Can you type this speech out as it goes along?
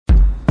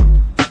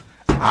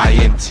I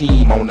am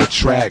team on the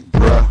track,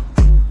 bruh.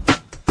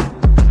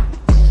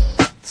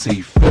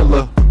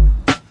 T-Filler.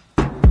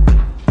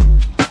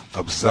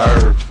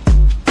 Observe.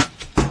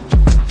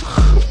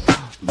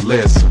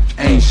 Listen,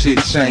 ain't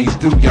shit changed,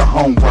 do your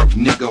homework,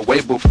 nigga.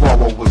 Way before I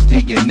was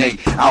DNA,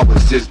 I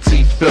was just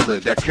T-Filler,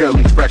 that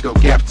curly freckle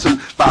gap 2,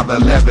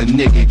 5'11",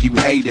 nigga. You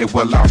hate it,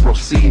 well I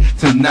proceed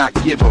to not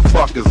give a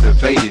fuck as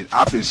evaded.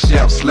 I've been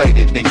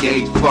shelf-slated,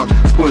 engaged, fucked,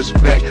 pushed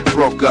back,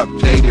 broke up,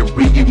 dated,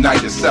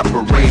 reunited,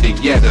 separated,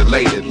 yet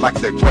elated.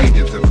 Like the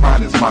greatest, the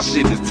finest, my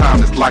shit is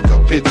timeless like a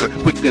picture.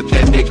 Quicker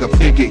that nigga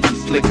figure,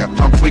 he's slicker,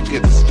 I'm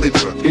quicker to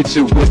split you. Hit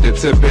you with the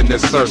tip in the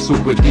surf,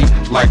 super deep,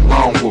 like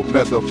Longwood,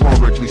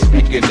 metaphorically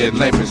speaking. In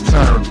layman's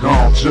term,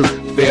 gone true.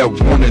 Fair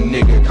warning,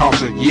 nigga,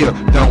 caution, yeah,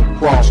 don't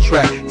cross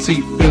track.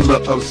 T-Filler,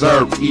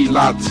 observe,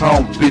 Eli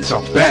Tone, bitch,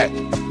 I'm back.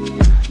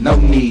 No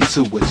need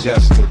to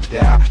adjust the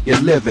dial. You're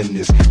living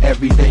this.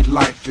 Everyday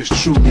life is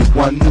truly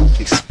one new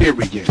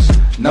experience.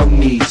 No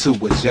need to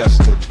adjust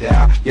the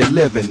dial. You're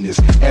living this.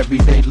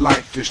 Everyday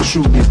life is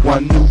truly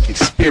one new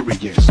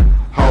experience.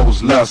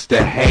 Hoes lust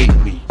to hate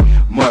me.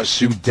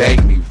 Must you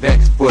date me?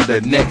 Vexed for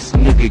the next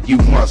nigga, you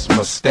must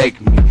mistake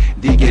me.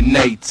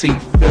 DNA,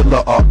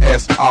 T-Filler, or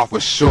S off for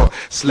short.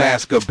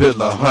 Slash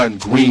Kabila, hunting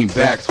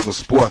greenbacks for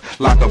sport.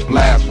 Like a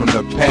blast from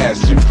the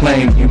past, you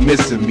claim you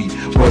missing me.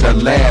 But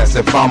alas,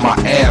 if I'm my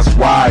ass,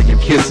 why are you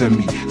kissing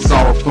me?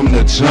 Saw it from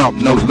the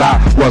jump, no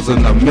lie,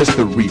 wasn't a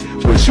mystery.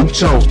 But you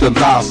chose to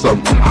lie, so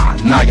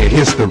now your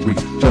history.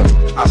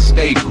 I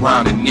stay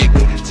grounded,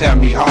 nigga. Tell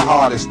me how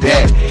hard is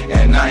that?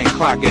 And I ain't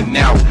clocking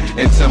out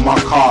until my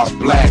car's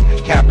black.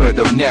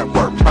 Capital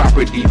network,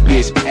 property,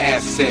 bitch,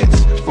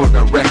 assets. For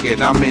the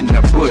record, I'm in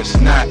the bush,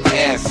 not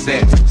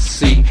assets.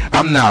 See,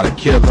 I'm not a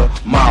killer.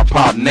 My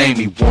pop named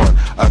me one.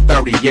 A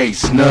 38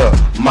 snub.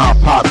 My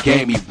pop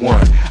gave me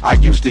one. I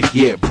used to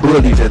get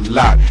bullied a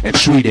lot and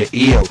treated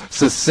ill.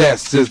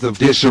 Success is a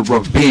dish of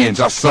revenge.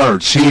 I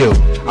serve chill.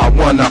 I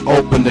wanna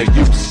open a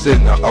youth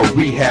center, a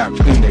rehab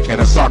clinic, and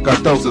a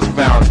sarcoidosis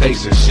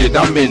foundation. Shit,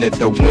 I'm in it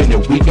to win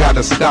it. We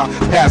gotta stop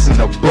passing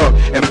the buck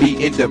and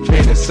be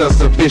independent,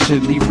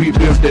 self-sufficiently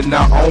rebuilding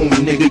our own,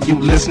 nigga. You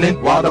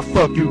listening? Why the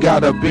fuck you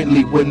got a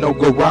Bentley with no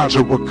garage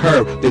or a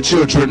curb? The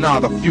children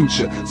are the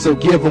future, so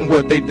give them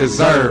what they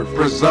deserve.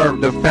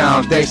 Preserve the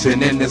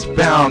foundation and it's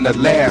bound to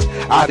last.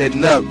 I done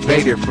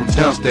upgraded from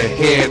dumpster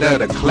head of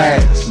the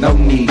class. No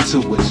need to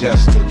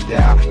adjust the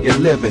dial. You're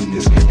living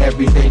this.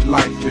 Everyday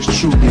life is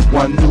truly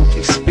one new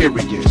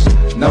experience.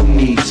 No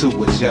need to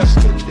adjust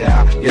the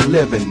dial. You're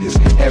living this.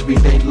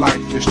 Everyday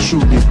life is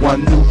truly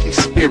one new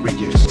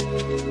experience.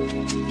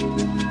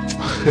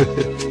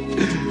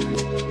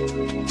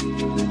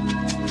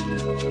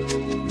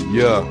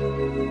 Yeah.